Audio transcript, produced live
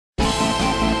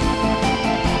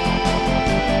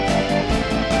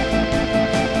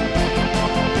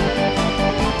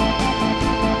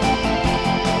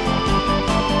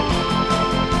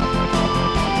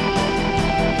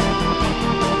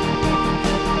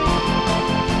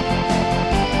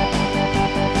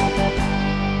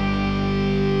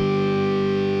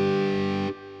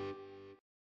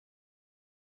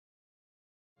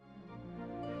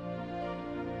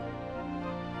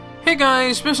Hey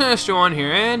guys, Mr. Astro1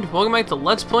 here, and welcome back to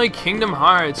Let's Play Kingdom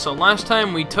Hearts. So last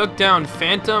time we took down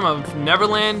Phantom of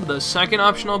Neverland, the second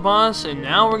optional boss, and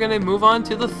now we're going to move on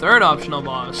to the third optional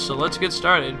boss. So let's get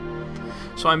started.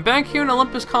 So I'm back here in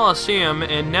Olympus Coliseum,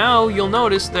 and now you'll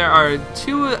notice there are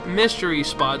two mystery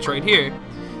spots right here.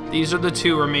 These are the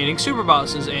two remaining super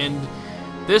bosses, and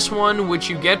this one, which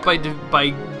you get by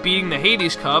beating the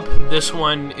Hades Cup, this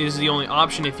one is the only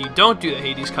option if you don't do the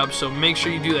Hades Cup, so make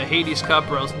sure you do the Hades Cup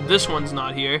or else this one's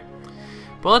not here.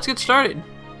 But let's get started.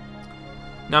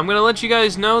 Now I'm going to let you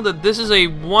guys know that this is a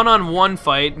one-on-one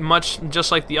fight, much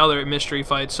just like the other mystery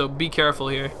fight, so be careful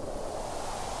here.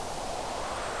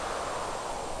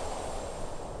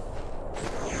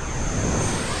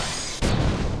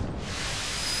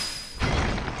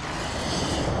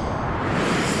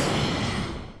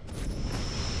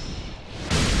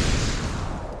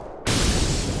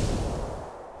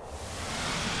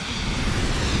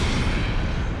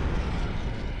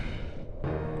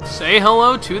 Say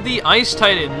hello to the Ice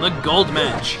Titan, the Gold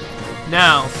Match.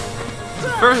 Now, the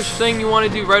first thing you want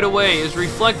to do right away is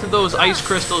reflect those ice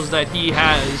crystals that he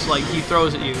has, like he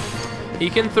throws at you. He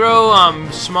can throw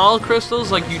small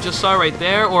crystals like you just saw right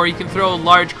there, or he can throw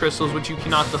large crystals which you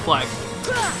cannot deflect.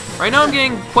 Right now I'm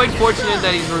getting quite fortunate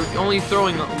that he's only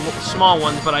throwing small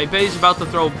ones, but I bet he's about to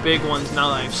throw big ones now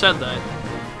that I've said that.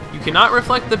 You cannot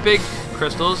reflect the big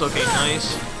crystals. Okay,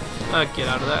 nice. Get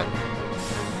out of that.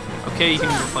 Okay, you can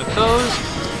reflect those,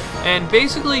 and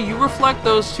basically you reflect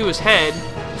those to his head,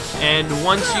 and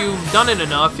once you've done it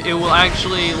enough, it will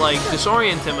actually like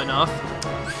disorient him enough,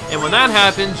 and when that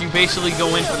happens, you basically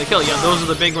go in for the kill. Yeah, those are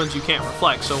the big ones you can't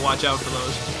reflect, so watch out for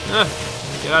those.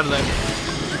 Get out of there.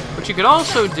 What you could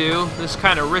also do, this is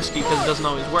kind of risky because it doesn't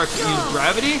always work, use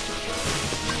gravity,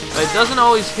 but it doesn't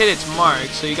always hit its mark,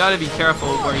 so you gotta be careful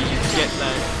where you get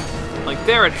that. Like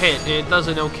there it hit, and it does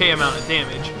an okay amount of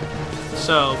damage.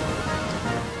 So,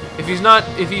 if he's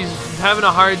having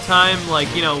a hard time, like,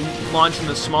 you know, launching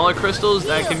the smaller crystals,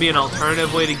 that can be an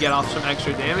alternative way to get off some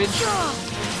extra damage,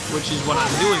 which is what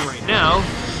I'm doing right now.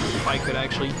 If I could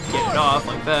actually get it off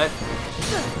like that.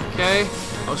 Okay.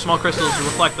 Oh, small crystals,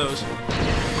 reflect those.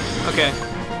 Okay.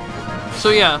 So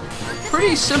yeah,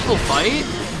 pretty simple fight.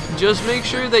 Just make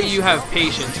sure that you have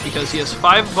patience, because he has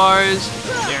 5 bars.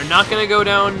 They're not going to go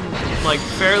down, like,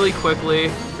 fairly quickly.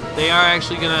 They are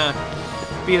actually going to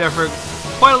be there for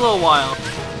quite a little while.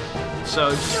 So,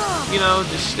 just, you know,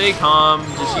 just stay calm.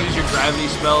 Just use your gravity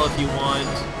spell if you want.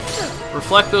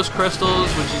 Reflect those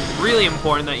crystals, which is really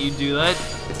important that you do that.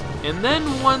 And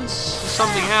then once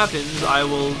something happens, I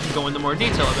will go into more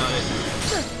detail about it.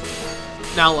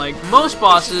 Now, like most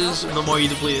bosses, the more you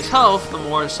deplete his health, the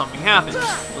more something happens.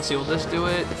 Let's see, will this do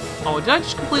it? Oh, did I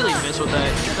just completely miss with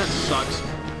that? That sucks.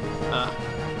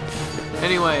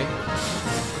 Anyway.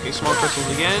 Okay, small crystals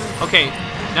again. Okay,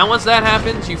 now once that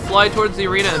happens, you fly towards the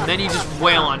arena and then you just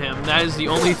wail on him. That is the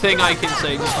only thing I can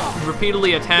say. Just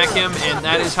repeatedly attack him, and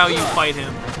that is how you fight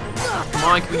him. Come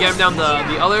on, can we get him down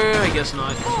the other? I guess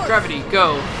not. Gravity,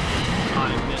 go. Oh,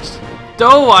 I missed.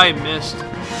 Oh, I missed.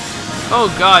 Oh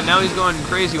god, now he's going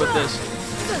crazy with this.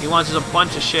 He launches a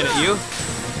bunch of shit at you.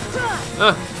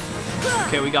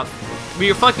 Okay, we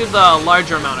reflected the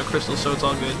larger amount of crystals, so it's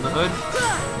all good in the hood.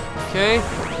 Okay,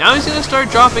 now he's gonna start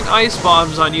dropping ice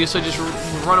bombs on you, so just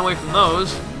run away from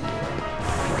those.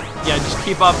 Yeah, just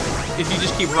keep up. If you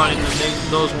just keep running,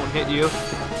 then those won't hit you.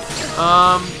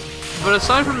 But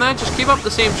aside from that, just keep up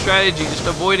the same strategy, just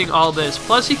avoiding all this.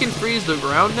 Plus, he can freeze the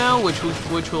ground now, which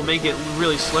will make it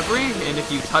really slippery. And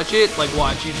if you touch it, like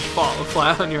watch, you just fall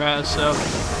flat on your ass. So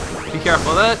be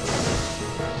careful of that.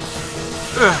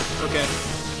 Okay,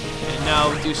 and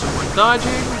now do some more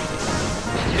dodging.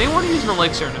 I may want to use an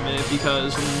elixir in a minute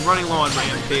because I'm running low on my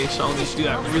MP, so I'll just do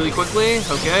that really quickly.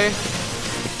 Okay.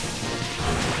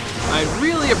 I'd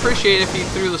really appreciate if he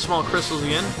threw the small crystals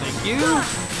again. Thank you.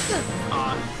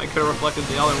 I could have reflected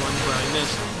the other ones where I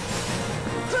missed.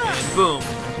 And boom.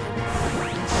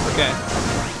 Okay.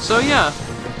 So yeah.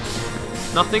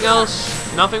 Nothing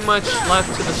much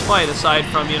left to this fight aside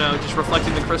from, you know, just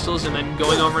reflecting the crystals and then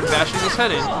going over and bashing his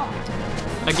head in.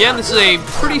 Again, this is a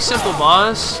pretty simple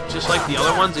boss, just like the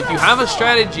other ones. If you have a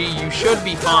strategy, you should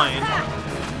be fine.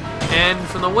 And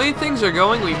from the way things are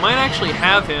going, we might actually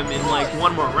have him in like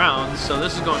one more round, so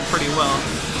this is going pretty well.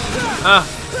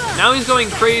 Now he's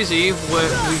going crazy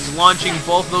he's launching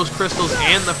both those crystals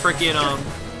and the frickin'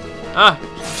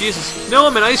 Jesus. No,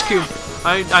 I'm an ice cube.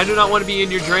 I do not want to be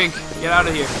in your drink. Get out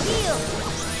of here.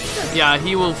 Yeah,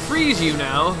 he will freeze you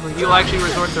now. He'll actually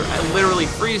resort to literally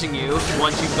freezing you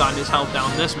once you've gotten his health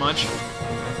down this much.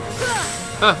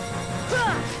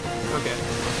 Okay.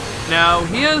 Now,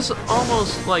 he has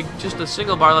almost like just a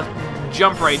single bar left.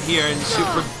 Jump right here and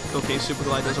super... Okay, super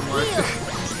glide doesn't work.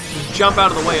 Just jump out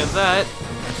of the way of that.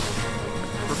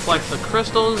 Reflect the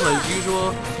crystals as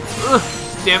usual. Ugh,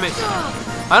 damn it.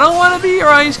 I don't want to be your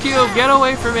ice cube. Get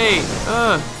away from me.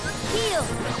 Ugh.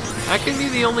 That can be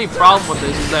the only problem with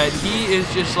this, is that he is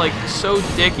just like so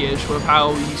dickish with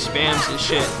how he spams his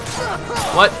shit.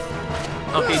 What?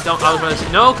 Okay, don't. I was about to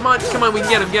say, no, come on, we can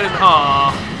get him,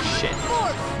 Aw, shit.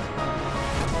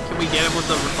 Can we get him with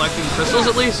the reflecting crystals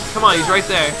at least? Come on, he's right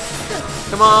there.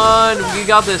 Come on, we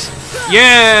got this.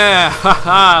 Yeah!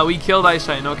 Haha, we killed Ice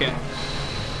Titan, okay.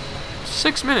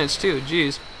 6 minutes too,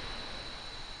 jeez.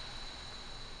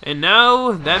 And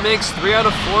now, that makes 3 out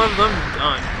of 4 of them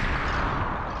done.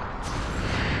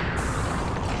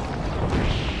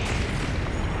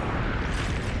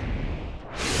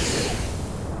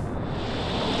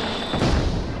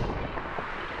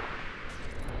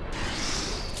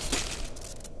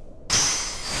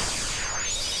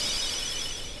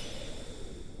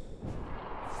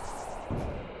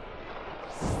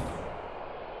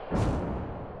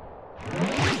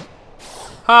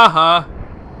 Haha.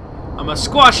 I'ma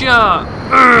squash ya!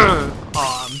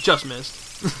 Aw, just missed.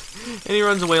 And he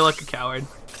runs away like a coward.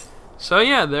 So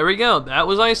yeah, there we go. That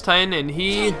was Ice Titan, and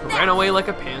he ran away like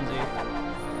a pansy.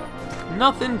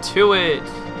 Nothing to it.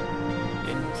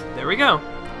 And there we go.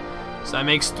 So that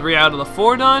makes 3 out of the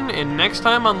 4 done, and next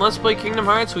time on Let's Play Kingdom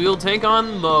Hearts, we will take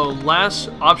on the last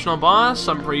optional boss.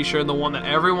 I'm pretty sure the one that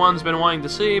everyone's been wanting to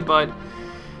see, but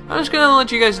I'm just going to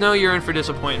let you guys know you're in for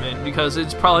disappointment, because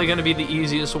it's probably going to be the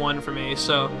easiest one for me.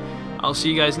 So I'll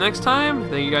see you guys next time.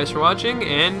 Thank you guys for watching,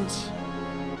 and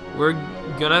we're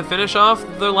going to finish off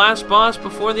the last boss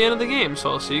before the end of the game.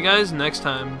 So I'll see you guys next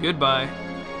time. Goodbye.